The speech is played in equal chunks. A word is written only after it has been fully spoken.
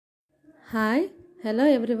Hi, hello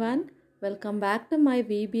everyone. Welcome back to my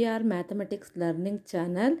VBR Mathematics Learning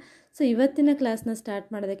Channel. So ಇವತ್ತಿನ ಕ್ಲಾಸ್ನ start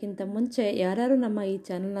ಮಾಡೋದಕ್ಕಿಂತ ಮುಂಚೆ ಯಾರು ನಮ್ಮ ಈ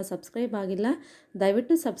ಚಾನಲ್ನ ಸಬ್ಸ್ಕ್ರೈಬ್ ಆಗಿಲ್ಲ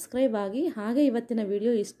ದಯವಿಟ್ಟು ಸಬ್ಸ್ಕ್ರೈಬ್ ಆಗಿ ಹಾಗೆ ಇವತ್ತಿನ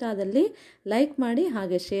ವಿಡಿಯೋ ಇಷ್ಟ ಆದಲ್ಲಿ ಲೈಕ್ ಮಾಡಿ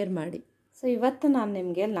ಹಾಗೆ ಶೇರ್ ಮಾಡಿ. ಸೊ ಇವತ್ತು ನಾನು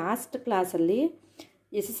ನಿಮಗೆ ಲಾಸ್ಟ್ ಕ್ಲಾಸಲ್ಲಿ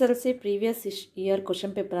SSLC previous year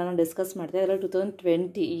question ಪೇಪರನ್ನು discuss ಮಾಡಿದೆ. ಅದರಲ್ಲಿ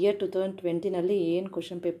 2020 ಏನು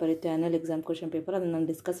ಕ್ವಶನ್ ಪೇಪರ್ ಇತ್ತು ಆ್ಯನ್ಯಲ್ ಎಕ್ಸಾಮ್ ಕ್ವಶನ್ ಪೇಪರ್ ಅದನ್ನು ನಾನು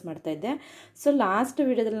ಡಿಸ್ಕಸ್ ಮಾಡ್ತಾ ಇದ್ದೆ. ಸೊ ಲಾಸ್ಟ್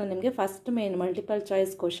ವಿಡಿಯೋದಲ್ಲಿ ನಾನು ನಿಮಗೆ ಫಸ್ಟ್ ಮೇನ್ ಮಲ್ಟಿಪಲ್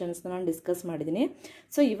ಚಾಯ್ಸ್ ಕ್ವಶನ್ಸ್ನ ನಾನು ಡಿಸ್ಕಸ್ ಮಾಡಿದ್ದೀನಿ.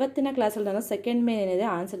 ಸೊ ಇವತ್ತಿನ ಕ್ಲಾಸಲ್ಲಿ ನಾನು ಸೆಕೆಂಡ್ ಮೇನ್ ಏನಿದೆ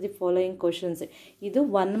ಆನ್ಸರ್ ದಿ ಫಾಲೋಯಿಂಗ್ ಕ್ವಶನ್ಸ್, ಇದು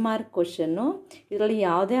 1 ಮಾರ್ಕ್ ಕ್ವಶನ್ನು. ಇದರಲ್ಲಿ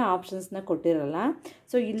ಯಾವುದೇ ಆಪ್ಷನ್ಸ್ನ ಕೊಟ್ಟಿರಲ್ಲ.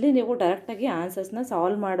 ಸೊ ಇಲ್ಲಿ ನೀವು ಡೈರೆಕ್ಟಾಗಿ ಆನ್ಸರ್ಸ್ನ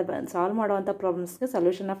ಸಾಲ್ವ್ ಮಾಡುವಂಥ ಪ್ರಾಬ್ಲಮ್ಸ್ಗೆ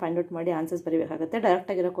ಸೊಲ್ಯೂಷನ್ನ ಫೈಂಡ್ ಔಟ್ ಮಾಡಿ ಆನ್ಸರ್ಸ್ ಬರೀಬೇಕಾಗುತ್ತೆ.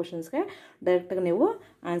 ಡೈರೆಕ್ಟಾಗಿರೋ ಕ್ವಶನ್ಸ್ಗೆ ಡೈರೆಕ್ಟಾಗಿ ನೀವು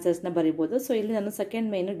ಆನ್ಸರ್ಸ್ನ ಬರಿಬೋದು. ಸೊ ಇಲ್ಲಿ ನಾನು ಸೆಕೆಂಡ್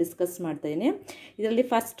ಮೇನು ಡಿಸ್ಕಸ್ ಮಾಡ್ತಾಯಿದ್ದೀನಿ. ಇದರಲ್ಲಿ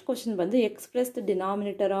ಫಸ್ಟ್ ಕ್ವಶನ್ ಬಂದು express the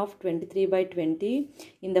denominator of 23/20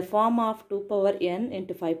 in the form of 2 power n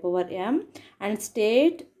into 5 power m and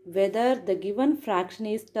state whether the given fraction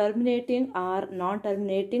is terminating or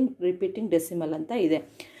non-terminating repeating decimal ಅಂತ ಇದೆ.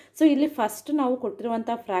 So ಇಲ್ಲಿ first ನಾವು ಕೊಟ್ಟಿರುವಂಥ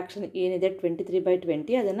fraction ಏನಿದೆ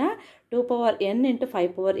 23/20 ಅದನ್ನು 2 power n into 5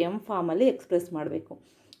 power m ಫಾರ್ಮಲ್ಲಿ express ಮಾಡಬೇಕು.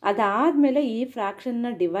 ಅದಾದಮೇಲೆ ಈ ಫ್ರ್ಯಾಕ್ಷನ್ನ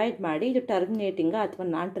ಡಿವೈಡ್ ಮಾಡಿ ಇದು ಟರ್ಮಿನೇಟಿಂಗ ಅಥವಾ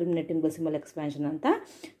ನಾನ್ ಟರ್ಮಿನೇಟಿಂಗ್ ಡೆಸಿಮಲ್ ಎಕ್ಸ್ಪ್ಯಾನ್ಷನ್ ಅಂತ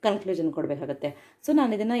ಕನ್ಕ್ಲೂಷನ್ ಕೊಡಬೇಕಾಗುತ್ತೆ. ಸೊ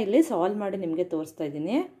ನಾನು ಇದನ್ನು ಇಲ್ಲಿ ಸಾಲ್ವ್ ಮಾಡಿ ನಿಮಗೆ ತೋರಿಸ್ತಾ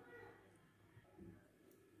ಇದ್ದೀನಿ.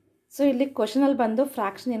 ಸೊ ಇಲ್ಲಿ ಕ್ವಶನಲ್ಲಿ ಬಂದು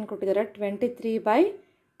ಫ್ರ್ಯಾಕ್ಷನ್ ಏನು ಕೊಟ್ಟಿದ್ದಾರೆ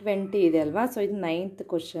 23/20 ಇದೆ ಅಲ್ವಾ. ಸೊ ಇದು 9th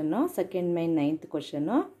question, second main 9th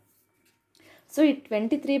question. So ಈ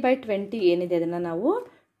 23/20 ಏನಿದೆ ಅದನ್ನು ನಾವು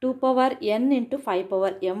 2 power n into 5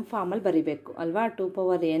 power m ಫಾರ್ಮಲ್ಲಿ ಬರೀಬೇಕು ಅಲ್ವಾ. 2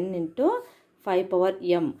 power n into 5 power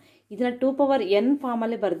m ಇದನ್ನು 2 power n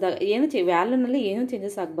ಫಾರ್ಮಲ್ಲಿ ಬರೆದಾಗ ಏನು ವ್ಯಾಲ್ಯೂನಲ್ಲಿ ಏನೂ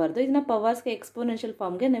ಚೇಂಜಸ್ ಆಗಬಾರ್ದು. ಇದನ್ನು ಪವರ್ಸ್ಗೆ ಎಕ್ಸ್ಪೋನೆನ್ಷಿಯಲ್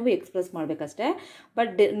ಫಾರ್ಮ್ಗೆ ನೀವು express ಮಾಡಬೇಕಷ್ಟೇ.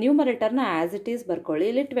 But ನ್ಯೂಮರೇಟರ್ನ as it is ಬರ್ಕೊಳ್ಳಿ.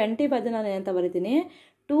 ಇಲ್ಲಿ 20 ಬದಲು ನಾನು ಏನಂತ ಬರೀತೀನಿ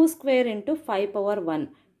 2 square into 5 power 1,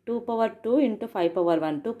 2 power 2 into 5 power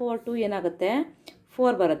 1, 2 power 2 ಏನಾಗುತ್ತೆ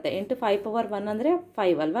 4 ಬರುತ್ತೆ, ಇಂಟು 5 power 1 ಅಂದರೆ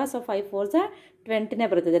 5 ಅಲ್ವಾ. ಸೊ 5 4s 20ನೇ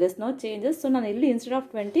ಬರುತ್ತೆ. There is no changes. So ನಾನು ಇಲ್ಲಿ instead of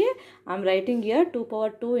 20 I am writing year 2 power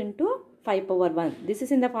 2 into 5 power 1. This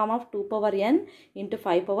is in the form of 2 power n into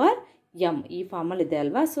 5 power m ಈ ಫಾರ್ಮಲ್ಲಿ ಇದೆ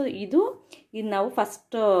ಅಲ್ವಾ. ಸೊ ಇದು ನಾವು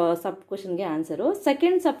ಫಸ್ಟ್ ಸಬ್ ಕ್ವಶನ್ಗೆ ಆನ್ಸರು.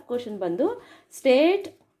 ಸೆಕೆಂಡ್ ಸಬ್ ಕ್ವಶನ್ ಬಂದು state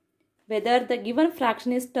whether the given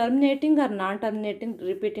fraction is terminating R non terminating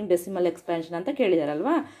repeating decimal expansion ಅಂತ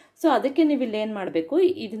ಕೇಳಿದಾರಲ್ವಾ. So ಅದಕ್ಕೆ ನೀವು ಇಲ್ಲಿ ಏನು ಮಾಡಬೇಕು,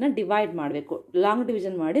 ಇದನ್ನು ಡಿವೈಡ್ ಮಾಡಬೇಕು, ಲಾಂಗ್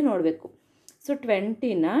ಡಿವಿಷನ್ ಮಾಡಿ ನೋಡಬೇಕು. ಸೊ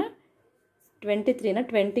 23ನ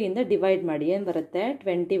 20ಇಂದ ಡಿವೈಡ್ ಮಾಡಿ ಏನು ಬರುತ್ತೆ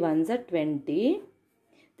 21s 20,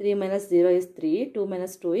 3 minus 0 is 3, 2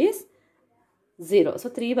 minus 2 is 0. So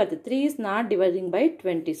 3 ಬರ್ತದೆ. 3 is not dividing by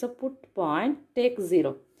 20. So put point, take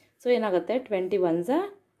 0. So ಏನಾಗುತ್ತೆ 21s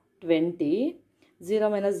 20, 0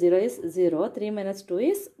 minus 0 is 0, 3 minus 2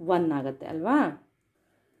 is 1 ಆಗುತ್ತೆ ಅಲ್ವಾ.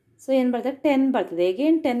 ಸೊ ಏನು ಬರ್ತದೆ 10 ಬರ್ತದೆ.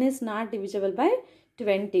 Again 10 is not divisible by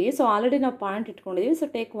 20. So already ನಾವು ಪಾಯಿಂಟ್ ಇಟ್ಕೊಂಡಿದ್ದೀವಿ. ಸೊ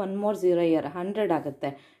ಟೇಕ್ 1 more 0 ಇಯರ್ 100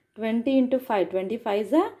 ಆಗುತ್ತೆ. 20 into 5,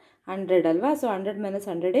 25s 100 ಅಲ್ವಾ. So 100 minus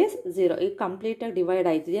 100 is 0. ಈಗ ಕಂಪ್ಲೀಟಾಗಿ ಡಿವೈಡ್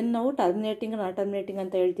ಆಯ್ತು. ಏನು ನಾವು ಟರ್ಮಿನೇಟಿಂಗ್ ನಾನ್ ಟರ್ಮಿನೇಟಿಂಗ್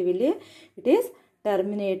ಅಂತ ಹೇಳ್ತೀವಿ ಇಲ್ಲಿ. It is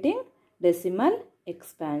terminating decimal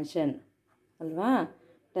expansion ಅಲ್ವಾ.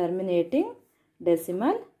 ಟರ್ಮಿನೇಟಿಂಗ್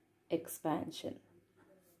ಡೆಸಿಮಲ್ ಎಕ್ಸ್ಪ್ಯಾನ್ಷನ್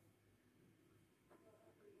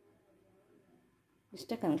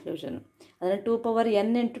ಇಷ್ಟೇ ಕನ್ಕ್ಲೂಷನ್. ಅದನ್ನು 2 power n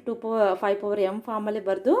into 5 power m ಫಾರ್ಮಲ್ಲಿ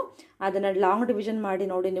ಬರೆದು ಅದನ್ನು ಲಾಂಗ್ ಡಿವಿಷನ್ ಮಾಡಿ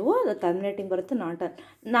ನೋಡಿ ನೀವು ಟರ್ಮಿನೇಟಿಂಗ್ ಬರುತ್ತೆ.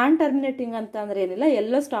 ನಾನ್ ಟರ್ಮಿನೇಟಿಂಗ್ ಅಂತ ಅಂದರೆ ಏನಿಲ್ಲ,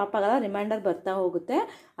 ಎಲ್ಲೋ ಸ್ಟಾಪ್ ಆಗಲ್ಲ, ರಿಮೈಂಡರ್ ಬರ್ತಾ ಹೋಗುತ್ತೆ.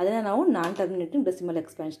 ಅದನ್ನು ನಾವು ನಾನ್ ಟರ್ಮಿನೇಟಿಂಗ್ ಡೆಸಿಮಲ್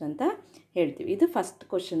ಎಕ್ಸ್ಪ್ಯಾನ್ಷನ್ ಅಂತ ಹೇಳ್ತೀವಿ. ಇದು ಫಸ್ಟ್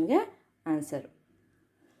ಕ್ವಶನ್ಗೆ ಆನ್ಸರ್.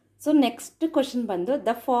 ಸೊ ನೆಕ್ಸ್ಟ್ ಕ್ವಶನ್ ಬಂದು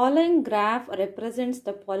the following graph represents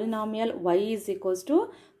the polynomial y is equals to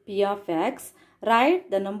p of x. Right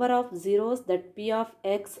the number of zeros that p of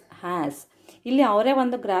x has. ಇಲ್ಲಿ ಅವರೇ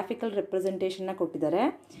ಒಂದು graphical ರೆಪ್ರೆಸೆಂಟೇಷನ್ನ ಕೊಟ್ಟಿದ್ದಾರೆ.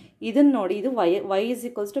 ಇದನ್ನು ನೋಡಿ, ಇದು y is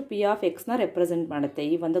equals to p of xನ represent ಮಾಡುತ್ತೆ.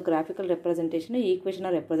 ಈ ಒಂದು ಗ್ರಾಫಿಕಲ್ ರೆಪ್ರೆಸೆಂಟೇಷನ್ ಈ ಈಕ್ವೇಷನ್ನ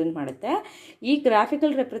ರೆಪ್ರೆಸೆಂಟ್ ಮಾಡುತ್ತೆ. ಈ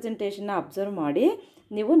ಗ್ರಾಫಿಕಲ್ ರೆಪ್ರೆಸೆಂಟೇಷನ್ನ ಅಬ್ಸರ್ವ್ ಮಾಡಿ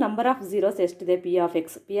ನೀವು ನಂಬರ್ ಆಫ್ ಝೀರೋಸ್ ಎಷ್ಟಿದೆ p of x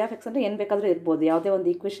ಅಂದರೆ ಏನು ಬೇಕಾದರೂ ಇರ್ಬೋದು, ಯಾವುದೇ ಒಂದು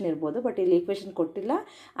ಈಕ್ವೇಷನ್ ಇರ್ಬೋದು. ಬಟ್ ಇಲ್ಲಿ ಈಕ್ವೇಷನ್ ಕೊಟ್ಟಿಲ್ಲ.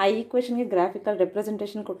 ಆ ಈಕ್ವೇಷನ್ಗೆ ಗ್ರಾಫಿಕಲ್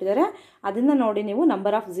ರೆಪ್ರೆಸೆಂಟೇಷನ್ ಕೊಟ್ಟಿದ್ದಾರೆ. ಅದನ್ನು ನೋಡಿ ನೀವು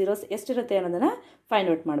ನಂಬರ್ ಆಫ್ ಝೀರೋಸ್ ಎಷ್ಟಿರುತ್ತೆ ಅನ್ನೋದನ್ನು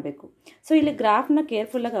ಫೈಂಡ್ ಔಟ್ ಮಾಡಬೇಕು. ಸೊ ಇಲ್ಲಿ ಗ್ರಾಫ್ನ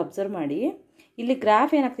ಕೇರ್ಫುಲ್ಲಾಗಿ ಅಬ್ಸರ್ವ್ ಮಾಡಿ. ಇಲ್ಲಿ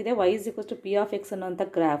ಗ್ರಾಫ್ ಏನಾಗ್ತಿದೆ y is equals to p of x ಅನ್ನೋಂಥ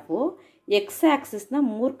ಗ್ರಾಫು ಎಕ್ಸ್ ಆ್ಯಕ್ಸಿಸ್ನ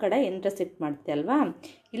 3 ಕಡೆ ಇಂಟರ್ಸೆಕ್ಟ್ ಮಾಡುತ್ತೆ ಅಲ್ವಾ.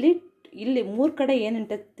 ಇಲ್ಲಿ 3 ಕಡೆ ಏನು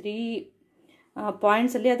 3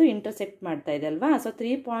 ಪಾಯಿಂಟ್ಸಲ್ಲಿ ಅದು ಇಂಟರ್ಸೆಕ್ಟ್ ಮಾಡ್ತಾ ಇದೆ ಅಲ್ವಾ. ಸೊ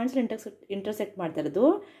 3 ಪಾಯಿಂಟ್ಸ್ ಇಂಟರ್ಸೆಕ್ಟ್ ಮಾಡ್ತಾ ಇರೋದು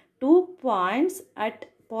 2 points at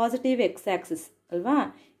positive X Axis ಅಲ್ವಾ.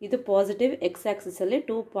 ಇದು ಪಾಸಿಟಿವ್ ಎಕ್ಸ್ ಆ್ಯಕ್ಸಿಸಲ್ಲಿ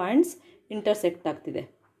 2 ಪಾಯಿಂಟ್ಸ್ ಇಂಟರ್ಸೆಕ್ಟ್ ಆಗ್ತಿದೆ.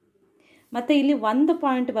 ಮತ್ತು ಇಲ್ಲಿ ಒಂದು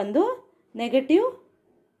ಪಾಯಿಂಟ್ ಬಂದು ನೆಗೆಟಿವ್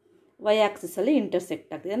ವೈ ಆ್ಯಕ್ಸಿಸಲ್ಲಿ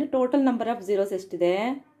ಇಂಟರ್ಸೆಕ್ಟ್ ಆಗ್ತಿದೆ. ಅಂದರೆ ಟೋಟಲ್ ನಂಬರ್ ಆಫ್ ಝೀರೋಸ್ ಎಷ್ಟಿದೆ?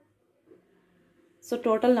 So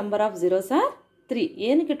total number of zeros R 3.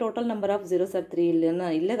 ಏನಕ್ಕೆ total number of zeros R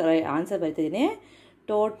 3? ಇಲ್ಲೇ answer ಬರ್ತಿದ್ದೀನಿ.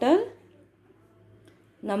 Total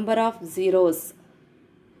number of zeros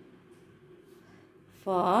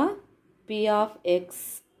for P of X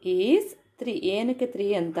is 3. ಏನಕ್ಕೆ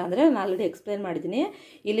 3 ಅಂತ ಅಂದರೆ ನಾನು ಆಲ್ರೆಡಿ ಎಕ್ಸ್ಪ್ಲೇನ್ ಮಾಡಿದ್ದೀನಿ.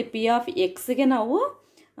 ಇಲ್ಲಿ ಪಿ ಆಫ್ ಎಕ್ಸ್ಗೆ ನಾವು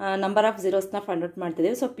ನಂಬರ್ ಆಫ್ ಝೀರೋಸ್ನ ಫೈಂಡ್ ಔಟ್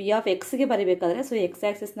ಮಾಡ್ತಿದ್ದೀವಿ. So P of ಎಕ್ಸ್ಗೆ ಬರೀಬೇಕಾದ್ರೆ so X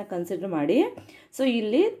ಆ್ಯಕ್ಸಿಸ್ನ consider ಮಾಡಿ. ಸೊ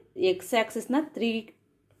ಇಲ್ಲಿ ಎಕ್ಸ್ ಆ್ಯಕ್ಸಿಸ್ನ 3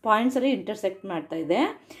 ಪಾಯಿಂಟ್ಸಲ್ಲಿ ಇಂಟರ್ಸೆಕ್ಟ್ ಮಾಡ್ತಾ ಇದೆ.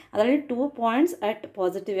 ಅದರಲ್ಲಿ 2 points at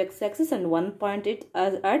positive X Axis and 1 point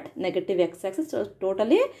at negative X Axis. So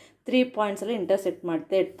totally 3 ಪಾಯಿಂಟ್ಸಲ್ಲಿ intersect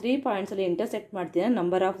ಮಾಡ್ತೆ. 3 ಪಾಯಿಂಟ್ಸಲ್ಲಿ ಇಂಟರ್ಸೆಕ್ಟ್ ಮಾಡ್ತೀನಿ.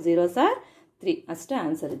 Number of zeros R 3. ಅಷ್ಟೇ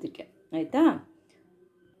answer ಇದಕ್ಕೆ. ಆಯಿತಾ?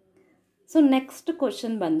 ಸೊ ನೆಕ್ಸ್ಟ್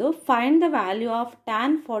ಕ್ವಶನ್ ಬಂದು find the value of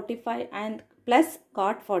tan 45 and plus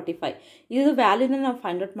cot 45. ಇದು ವ್ಯಾಲ್ಯೂನ ನಾವು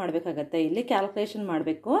find out ಮಾಡಬೇಕಾಗತ್ತೆ. ಇಲ್ಲಿ ಕ್ಯಾಲ್ಕುಲೇಷನ್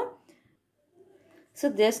ಮಾಡಬೇಕು. ಸೊ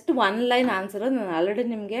ಜಸ್ಟ್ 1 ಲೈನ್ ಆನ್ಸರು ನಾನು ಆಲ್ರೆಡಿ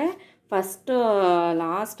ನಿಮಗೆ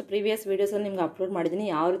ಲಾಸ್ಟ್ ಪ್ರೀವಿಯಸ್ ವೀಡಿಯೋಸಲ್ಲಿ ನಿಮ್ಗೆ ಅಪ್ಲೋಡ್ ಮಾಡಿದ್ದೀನಿ.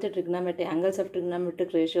 ಯಾವ ರೀತಿ angles of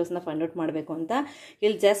trigonometric ರೇಷಿಯೋಸ್ನ find out ಮಾಡಬೇಕು ಅಂತ.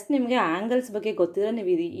 ಇಲ್ಲಿ ಜಸ್ಟ್ ನಿಮಗೆ ಆ್ಯಂಗಲ್ಸ್ ಬಗ್ಗೆ ಗೊತ್ತಿದ್ರೆ ನೀವು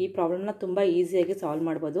ಈ ಪ್ರಾಬ್ಲಮ್ನ ತುಂಬ ಈಸಿಯಾಗಿ ಸಾಲ್ವ್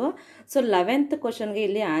ಮಾಡ್ಬೋದು. ಸೊ 11th ಕ್ವಶನ್ಗೆ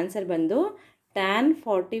ಇಲ್ಲಿ ಆನ್ಸರ್ ಬಂದು tan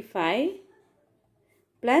 45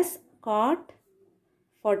 plus cot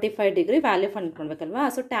 45 degree value find ಮಾಡ್ಬೇಕಲ್ವಾ.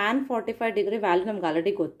 So tan 45 degree value ನಮ್ಗೆ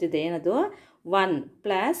ಆಲ್ರೆಡಿ ಗೊತ್ತಿದೆ. ಏನದು 1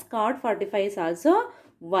 plus cot 45 is also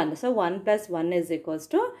 1. So 1 plus 1 is equals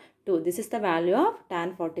to 2. This is the value of tan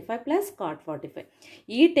 45 plus cot 45.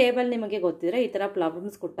 ಈ table ನಿಮಗೆ ಗೊತ್ತಿದ್ರೆ ಈ ಥರ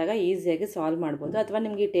ಪ್ರಾಬ್ಲಮ್ಸ್ ಕೊಟ್ಟಾಗ ಈಸಿಯಾಗಿ ಸಾಲ್ವ್ ಮಾಡ್ಬೋದು. ಅಥವಾ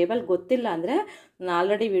ನಿಮಗೆ ಈ ಟೇಬಲ್ ಗೊತ್ತಿಲ್ಲ ಅಂದರೆ ನಾನು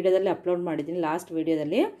ಆಲ್ರೆಡಿ ವೀಡಿಯೋದಲ್ಲಿ ಅಪ್ಲೋಡ್ ಮಾಡಿದ್ದೀನಿ, ಲಾಸ್ಟ್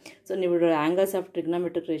ವೀಡಿಯೋದಲ್ಲಿ. ಸೊ ನೀವು ಆ್ಯಂಗಲ್ಸ್ ಆಫ್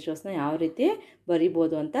ಟ್ರಿಗ್ನೋಮೆಟ್ರಿಕ್ ರೇಷಿಯೋಸ್ನ ಯಾವ ರೀತಿ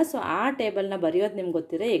ಬರಿಬೋದು ಅಂತ. ಸೊ ಆ ಟೇಬಲ್ನ ಬರೆಯೋದು ನಿಮ್ಗೆ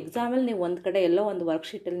ಗೊತ್ತಿದೆ. ಎಕ್ಸಾಮಲ್ಲಿ ನೀವು ಒಂದು ಕಡೆ ಎಲ್ಲೋ ಒಂದು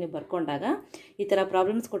ವರ್ಕ್ಶೀಟಲ್ಲಿ ನೀವು ಬರ್ಕೊಂಡಾಗ ಈ ಥರ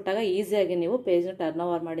ಪ್ರಾಬ್ಲಮ್ಸ್ ಕೊಟ್ಟಾಗ ಈಸಿಯಾಗಿ ನೀವು ಪೇಜ್ನ ಟರ್ನ್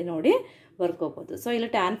ಓವರ್ ಮಾಡಿ ನೋಡಿ ಬರ್ಕೋಬೋದು. ಸೊ ಇಲ್ಲಿ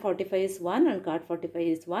tan 45 is 1 and cot 45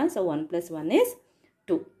 is 1. So 1 plus 1 is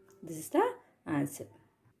 2. This is the answer.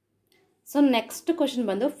 So next question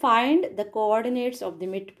ಬಂದು find the coordinates of the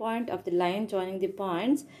midpoint of the line joining the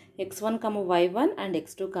points x1, y1 and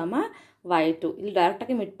x2, y2. ಇಲ್ಲಿ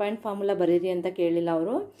ಡೈರೆಕ್ಟಾಗಿ mid point formula ಬರೀರಿ ಅಂತ ಕೇಳಿಲ್ಲ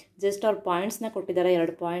ಅವರು. Just ಅವ್ರ ಪಾಯಿಂಟ್ಸ್ನ ಕೊಟ್ಟಿದ್ದಾರೆ,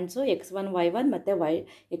 2 points x1, y1 ಮತ್ತು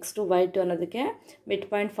x2, y2 ಅನ್ನೋದಕ್ಕೆ ಮಿಡ್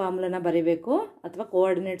ಪಾಯಿಂಟ್ ಫಾರ್ಮುಲಾನ ಬರೀಬೇಕು ಅಥವಾ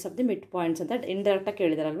coordinates of the mid points ಅಂತ ಇಂಡೈರೆಕ್ಟಾಗಿ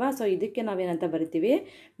ಕೇಳಿದಾರಲ್ವಾ. ಸೊ ಇದಕ್ಕೆ ನಾವೇನಂತ ಬರಿತೀವಿ,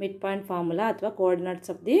 ಮಿಡ್ ಪಾಯಿಂಟ್ ಫಾರ್ಮುಲಾ ಅಥವಾ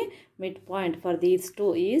coordinates of the mid point for these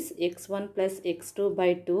 2 is x1 plus x2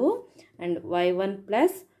 by 2 and y1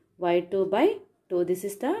 plus y2 by 2. This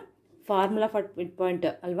is the formula for midpoint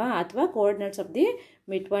alva, ಅಥವಾ coordinates of the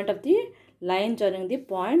midpoint of the line joining the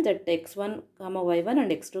point that x1, y1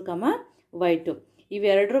 and x2, y2.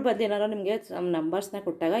 ಇವೆರಡರ ಬದಲು ಏನಾದ್ರು ನಿಮಗೆ ನಂಬರ್ಸ್ನ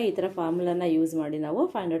ಕೊಟ್ಟಾಗ ಈ ಥರ ಫಾರ್ಮುಲಾನ use ಮಾಡಿ ನಾವು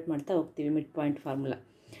ಫೈಂಡ್ ಔಟ್ ಮಾಡ್ತಾ ಹೋಗ್ತೀವಿ mid point formula.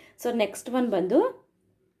 So next one ಬಂದು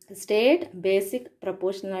ಸ್ಟೇಟ್ ಬೇಸಿಕ್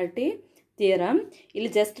ಪ್ರಪೋರ್ಷನಾಲಿಟಿ ಥಿಯರಮ್. ಇಲ್ಲಿ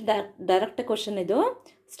ಜಸ್ಟ್ ಡೈರೆಕ್ಟ್ ಕ್ವಶನ್ ಇದು.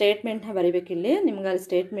 ಸ್ಟೇಟ್ಮೆಂಟ್ನ ಬರಿಬೇಕಿಲ್ಲಿ. ನಿಮ್ಗೆ ಅಲ್ಲಿ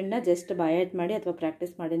ಸ್ಟೇಟ್ಮೆಂಟ್ನ ಜಸ್ಟ್ ಬೈಹರ್ಟ್ ಮಾಡಿ ಅಥವಾ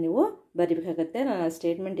ಪ್ರಾಕ್ಟೀಸ್ ಮಾಡಿ ನೀವು ಬರಿಬೇಕಾಗತ್ತೆ. ನಾನು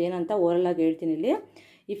ಸ್ಟೇಟ್ಮೆಂಟ್ ಏನಂತ ಓರಲ್ ಆಗಿ ಹೇಳ್ತೀನಿ ಇಲ್ಲಿ.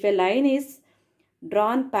 If A line is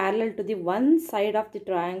drawn parallel to the one side of the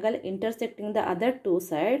triangle intersecting the other 2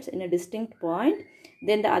 sides in a distinct point,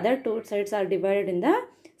 then the other 2 sides R divided in the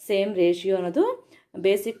same ratio ಅನ್ನೋದು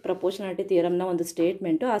basic proportionality ಥಿಯರಮ್ನ ಒಂದು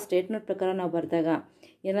statement. ಆ statement ಪ್ರಕಾರ ನಾವು ಬರೆದಾಗ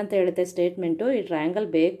ಏನಂತ ಹೇಳುತ್ತೆ statement, ಈ triangle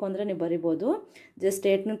ಬೇಕು ಅಂದರೆ ನೀವು ಬರಿಬೋದು. ಜಸ್ಟ್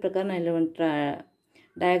ಸ್ಟೇಟ್ಮೆಂಟ್ ಪ್ರಕಾರ ನಾನು ಇಲ್ಲಿ ಒಂದು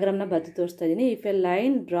ಡಯಾಗ್ರಾಮ್ನ ಬರೆದು ತೋರಿಸ್ತಾ ಇದ್ದೀನಿ. If A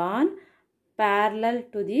line drawn parallel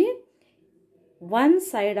to the one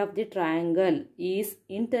side of the triangle is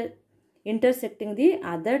intersecting the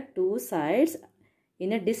other 2 sides in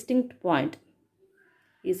a distinct point,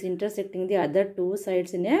 is intersecting the other 2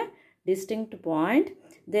 sides in a distinct point,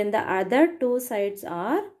 then the other 2 sides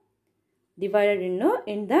are divided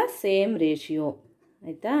in the same ratio.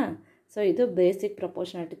 ಆಯಿತಾ? So ಇದು basic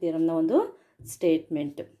proportionality ಥಿಯರಮ್ನ ಒಂದು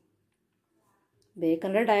statement.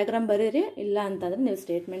 ಬೇಕಂದರೆ diagram ಬರೀರಿ, ಇಲ್ಲ ಅಂತಂದರೆ ನೀವು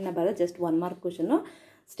ಸ್ಟೇಟ್ಮೆಂಟ್ನ ಬರೆದ್ರೆ just 1 mark question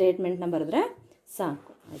ಸ್ಟೇಟ್ಮೆಂಟ್ನ ಬರೆದ್ರೆ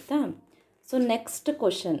ಸಾಕು. ಆಯಿತಾ? So next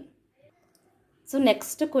question.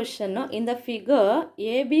 In the figure,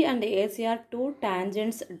 AB and AC are 2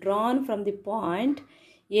 tangents drawn from the point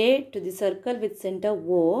A to the circle with center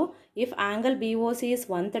O. If angle BOC is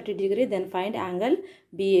 130 degree, then find angle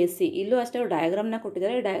BAC. ಇಲ್ಲೂ ಅಷ್ಟೇ ಡಯಾಗ್ರಾಮ್ನ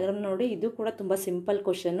ಕೊಟ್ಟಿದ್ದಾರೆ. Diagram ನೋಡಿ, ಇದು ಕೂಡ ತುಂಬ simple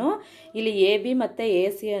question. ಇಲ್ಲಿ AB ಮತ್ತು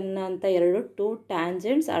AC ಅನ್ನೋಂಥ 2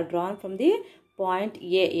 tangents R drawn from the point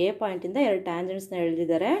A ಪಾಯಿಂಟಿಂದ 2 ಟ್ಯಾಂಜೆಂಟ್ಸ್ನ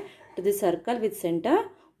ಎಳೆದಿದ್ದಾರೆ to the circle with centre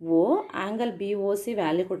O. Angle BOC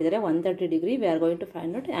value ಕೊಟ್ಟಿದ್ದಾರೆ 130 degree. We are going to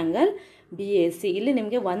find out angle BAC. ಇಲ್ಲಿ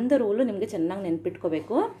ನಿಮಗೆ ಒಂದು ರೂಲು ನಿಮಗೆ ಚೆನ್ನಾಗಿ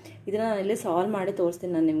ನೆನ್ಪಿಟ್ಕೋಬೇಕು. ಇದನ್ನು ನಾನು ಇಲ್ಲಿ ಸಾಲ್ವ್ ಮಾಡಿ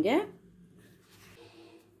ತೋರಿಸ್ತೀನಿ ನಾನು ನಿಮಗೆ.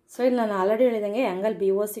 ಸೊ ಇಲ್ಲಿ ನಾನು ಆಲ್ರೆಡಿ ಹೇಳಿದಂಗೆ ಆ್ಯಂಗಲ್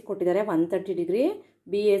BOC ಕೊಟ್ಟಿದ್ದಾರೆ 130 ಡಿಗ್ರಿ.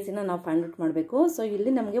 BACನ ನಾವು ಫೈಂಡ್ ಔಟ್ ಮಾಡಬೇಕು. ಸೊ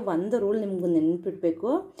ಇಲ್ಲಿ ನಮಗೆ ಒಂದು ರೂಲ್ ನಿಮ್ಗೆ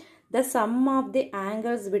ನೆನ್ಪಿಡಬೇಕು. The sum of the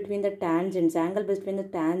angles between the tangents, angle between the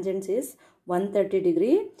tangents is 130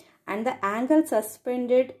 degree and the angle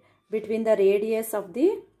suspended between the radius of the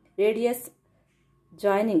radius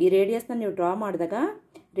joining, ಈ ರೇಡಿಯಸ್ನ ನೀವು draw ಮಾಡಿದಾಗ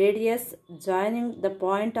radius joining the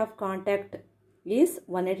point of contact is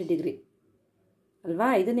 180 degree ಅಲ್ವಾ.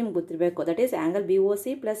 ಇದು ನಿಮ್ಗೆ ಗೊತ್ತಿರಬೇಕು. That is angle B O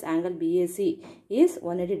C plus angle B A C is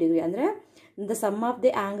 180 degree. ಅಂದರೆ the sum of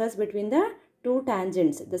the angles between the two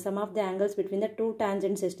tangents, the sum of the angles between the two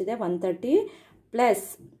tangents ಎಷ್ಟಿದೆ 130 plus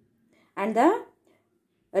and the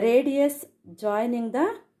radius joining the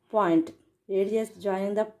point, radius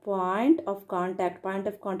joining the point of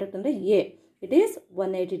contact ಅಂದರೆ A, it is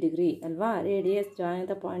 180 degree ಅಲ್ವಾ. Radius joining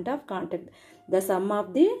the point of contact, the sum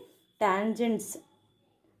of the tangents,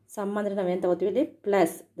 some ಅಂದರೆ ನಾವೇನು ತಗೋತೀವಿ ಇಲ್ಲಿ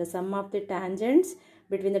plus the sum of the tangents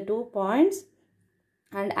between the two points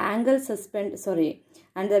and angle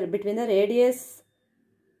and between the radius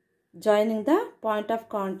joining the point of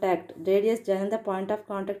contact, radius joining the point of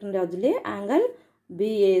contact ಅಂದರೆ ಯಾವುದಲ್ಲಿ angle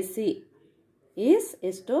B A C is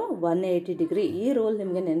ಎಷ್ಟು 180 degree. ಈ rule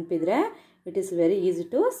ನಿಮಗೆ ನೆನಪಿದ್ರೆ it is very easy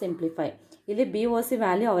to simplify. ಇಲ್ಲಿ B O C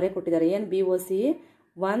value ಅವರೇ ಕೊಟ್ಟಿದ್ದಾರೆ. ಏನು B O C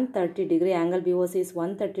 130 degree, angle BOC is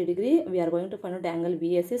 130 degree. We are going to find out angle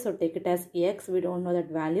BAC, so take it as x. We don't know that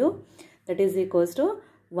value. That is equals to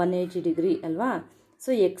 180 degree ಅಲ್ವಾ. So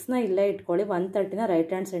ಎಕ್ಸ್ನ ಇಲ್ಲೇ ಇಟ್ಕೊಳ್ಳಿ, 130ನ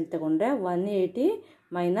right hand side ತಗೊಂಡ್ರೆ 180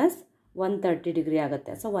 minus 130 degree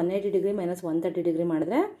ಆಗುತ್ತೆ. So 180 degree minus 130 degree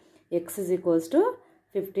ಮಾಡಿದ್ರೆ X is equals to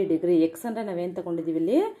 50 degree. X ಅಂದರೆ ನಾವೇನು ತಗೊಂಡಿದ್ದೀವಿ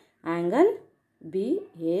ಇಲ್ಲಿ angle B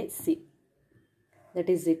A C,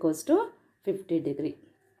 that is equals to 50 degree.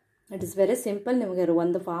 It is very simple. ನಿಮಗೆ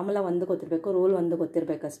ಒಂದು ಫಾರ್ಮುಲಾ ಒಂದು ಗೊತ್ತಿರಬೇಕು, ರೂಲ್ ಒಂದು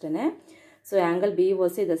ಗೊತ್ತಿರಬೇಕು ಅಷ್ಟೇ. So angle B O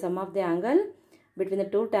C, the sum of the angle between the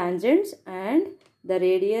two tangents and the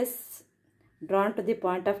radius drawn to the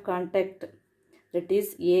point of contact, that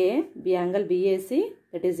is A, B angle B A C,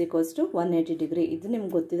 that is equals to 180 degree. ಇದು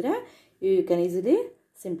ನಿಮ್ಗೆ ಗೊತ್ತಿದ್ರೆ you can easily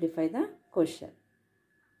simplify the question.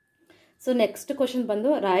 So next question ಬಂದು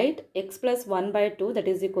right X plus 1/2 that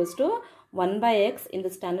is equals to 1/x in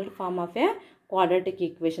the standard form of A quadratic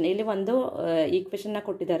equation. ಇಲ್ಲಿ ಒಂದು ಈಕ್ವೇಷನ್ನ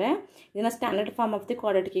ಕೊಟ್ಟಿದ್ದಾರೆ. ಇದನ್ನು standard form of the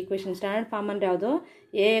quadratic equation. Standard form ಅಂದರೆ ಯಾವುದು?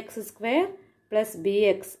 A X square plus B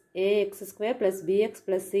X, A X square plus B X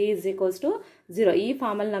plus C is equals to 0. ಈ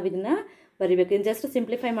ಫಾರ್ಮಲ್ಲಿ ನಾವು ಇದನ್ನು ಬರೀಬೇಕು. ಇನ್ನು ಜಸ್ಟ್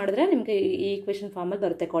ಸಿಂಪ್ಲಿಫೈ ಮಾಡಿದ್ರೆ ನಿಮಗೆ ಈ ಈಕ್ವೇಷನ್ ಫಾರ್ಮಲ್ಲಿ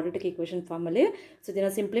ಬರುತ್ತೆ, ಕ್ವಾಡ್ರಾಟಿಕ್ ಈಕ್ವೇಷನ್ ಫಾರ್ಮಲ್ಲಿ. ಸೊ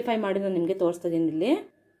ಇದನ್ನು ಸಿಂಪ್ಲಿಫೈ ಮಾಡಿ ನಾನು ನಿಮಗೆ ತೋರಿಸ್ತಾ ಇದ್ದೀನಿ ಇಲ್ಲಿ.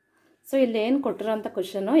 ಸೊ ಇಲ್ಲಿ ಏನು ಕೊಟ್ಟಿರೋಂಥ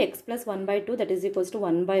question X plus 1/2 that is equals to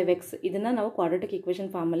 1/x. ಇದನ್ನು ನಾವು ಕ್ವಾಡ್ರಾಟಿಕ್ ಈಕ್ವೇಷನ್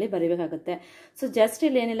ಫಾರ್ಮಲ್ಲಿ ಬರೀಬೇಕಾಗುತ್ತೆ. ಸೊ ಜಸ್ಟ್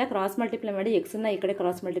ಇಲ್ಲಿ ಏನಿಲ್ಲ, ಕ್ರಾಸ್ ಮಲ್ಟಿಪ್ಲೈ ಮಾಡಿ, ಎಕ್ಸನ್ನು ಈ ಕಡೆ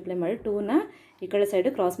ಕ್ರಾಸ್ ಮಲ್ಟಿಪ್ಲೈ ಮಾಡಿ, 2ನ ಈ ಕಡೆ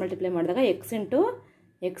ಸೈಡು ಕ್ರಾಸ್ ಮಲ್ಟಿಪ್ಲೈ ಮಾಡಿದಾಗ X into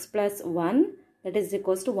X plus 1 that is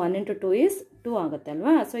equals to 1 into 2 is 2 ಆಗುತ್ತೆ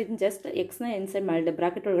ಅಲ್ವಾ. ಸೊ ಇದನ್ನ ಜಸ್ಟ್ ಎಕ್ಸ್ನ ಇನ್ಸೈಡ್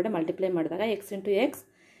ಬ್ರಾಕೆಟ್ ಒಳಗಡೆ ಮಲ್ಟಿಪ್ಲೈ ಮಾಡಿದಾಗ X into X,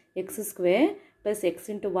 X square plus X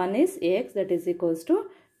into 1 is X that is equals to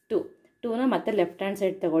 2. 2ನ ಮತ್ತೆ left hand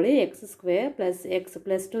side ತಗೊಳ್ಳಿ, X square plus X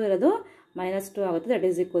plus 2 ಇರೋದು -2 ಆಗುತ್ತೆ, ದಟ್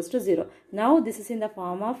ಈಸ್ ಈಕ್ವಲ್ಸ್ ಟು 0. ನಾವು this is in the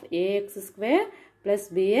form of A X square plus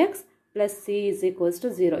B X plus C is equals to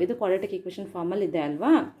 0. ಇದು quadratic equation ಫಾರ್ಮಲ್ಲಿ ಇದೆ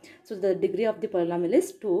ಅಲ್ವಾ. So the degree of the polynomial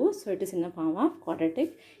is 2, so it is in the form of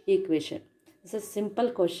quadratic equation. This is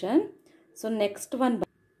simple question.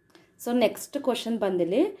 So next question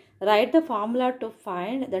ಬಂದಿಲ್ಲಿ right the formula to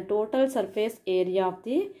find the total surface area of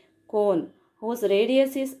the cone whose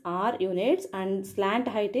radius is r units and slant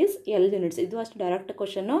height is l units. ಇದು ಅಷ್ಟು direct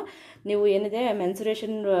question. ನೀವು ಏನಿದೆ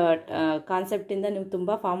mensuration ಕಾನ್ಸೆಪ್ಟಿಂದ ನೀವು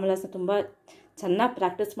ತುಂಬ ಫಾರ್ಮುಲಾಸ್ನ ತುಂಬ ಚೆನ್ನಾಗಿ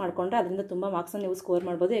practice ಮಾಡಿಕೊಂಡ್ರೆ ಅದರಿಂದ ತುಂಬ ಮಾರ್ಕ್ಸ್ನ ನೀವು ಸ್ಕೋರ್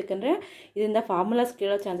ಮಾಡ್ಬೋದು. ಯಾಕೆಂದರೆ ಇದರಿಂದ ಫಾರ್ಮುಲಾಸ್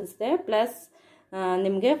ಕೇಳೋ ಚಾನ್ಸಸ್ ಇದೆ, ಪ್ಲಸ್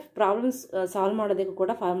ನಿಮಗೆ ಪ್ರಾಬ್ಲಮ್ಸ್ ಸಾಲ್ವ್ ಮಾಡೋದಕ್ಕೂ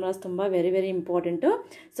ಕೂಡ ಫಾರ್ಮುಲಾಸ್ ತುಂಬ ವೆರಿ ವೆರಿ ಇಂಪಾರ್ಟೆಂಟು.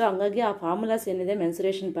 ಸೊ ಹಂಗಾಗಿ ಆ ಫಾರ್ಮುಲಾಸ್ ಏನಿದೆ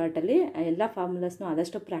ಮೆನ್ಸುರೇಷನ್ ಪಾರ್ಟಲ್ಲಿ ಎಲ್ಲ ಫಾರ್ಮುಲಾಸ್ನು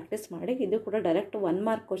ಆದಷ್ಟು ಪ್ರಾಕ್ಟೀಸ್ ಮಾಡಿ. ಇದು ಕೂಡ ಡೈರೆಕ್ಟ್ 1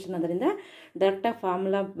 ಮಾರ್ಕ್ ಕ್ವಶನ್, ಅದರಿಂದ ಡೈರೆಕ್ಟಾಗಿ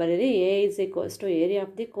ಫಾರ್ಮುಲಾ ಬರೀರಿ. A is equals to area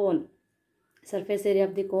of the cone, surface area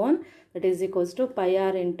of the cone that is equals to pi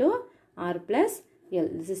r into r plus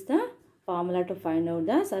L. This is the formula to find out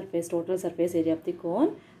the surface, total surface area of the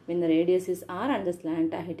cone when the radius is r and the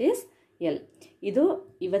slant height is L. ಇದು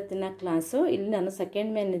ಇವತ್ತಿನ class. ಇಲ್ಲಿ ನಾನು second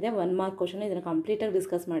main ಇದೆ 1 mark question, ಇದನ್ನು ಕಂಪ್ಲೀಟಾಗಿ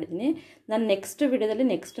discuss ಮಾಡಿದ್ದೀನಿ. ನಾನು next ವಿಡಿಯೋದಲ್ಲಿ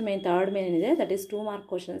ನೆಕ್ಸ್ಟ್ ಮೇನ್ ಥರ್ಡ್ ಮೇನ್ ಏನಿದೆ ದಟ್ ಈಸ್ 2 ಮಾರ್ಕ್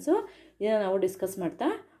ಕ್ವಶನ್ಸು, ಇದನ್ನು ನಾವು ಡಿಸ್ಕಸ್ ಮಾಡ್ತಾ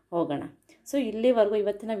ಹೋಗೋಣ. ಸೊ ಇಲ್ಲಿವರೆಗೂ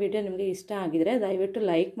ಇವತ್ತಿನ ವಿಡಿಯೋ ನಿಮಗೆ ಇಷ್ಟ ಆಗಿದರೆ ದಯವಿಟ್ಟು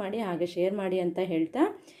ಲೈಕ್ ಮಾಡಿ, ಹಾಗೆ ಶೇರ್ ಮಾಡಿ ಅಂತ ಹೇಳ್ತಾ,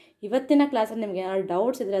 ಇವತ್ತಿನ ಕ್ಲಾಸಲ್ಲಿ ನಿಮಗೆ ಏನಾದ್ರು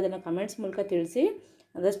ಡೌಟ್ಸ್ ಇದ್ದರೆ ಅದನ್ನು ಕಮೆಂಟ್ಸ್ ಮೂಲಕ ತಿಳಿಸಿ,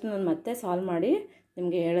 ಅದಷ್ಟು ನಾನು ಮತ್ತೆ ಸಾಲ್ವ್ ಮಾಡಿ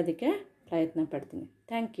ನಿಮಗೆ ಹೇಳೋದಕ್ಕೆ ಪ್ರಯತ್ನ ಪಡ್ತೀನಿ.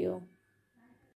 Thank you.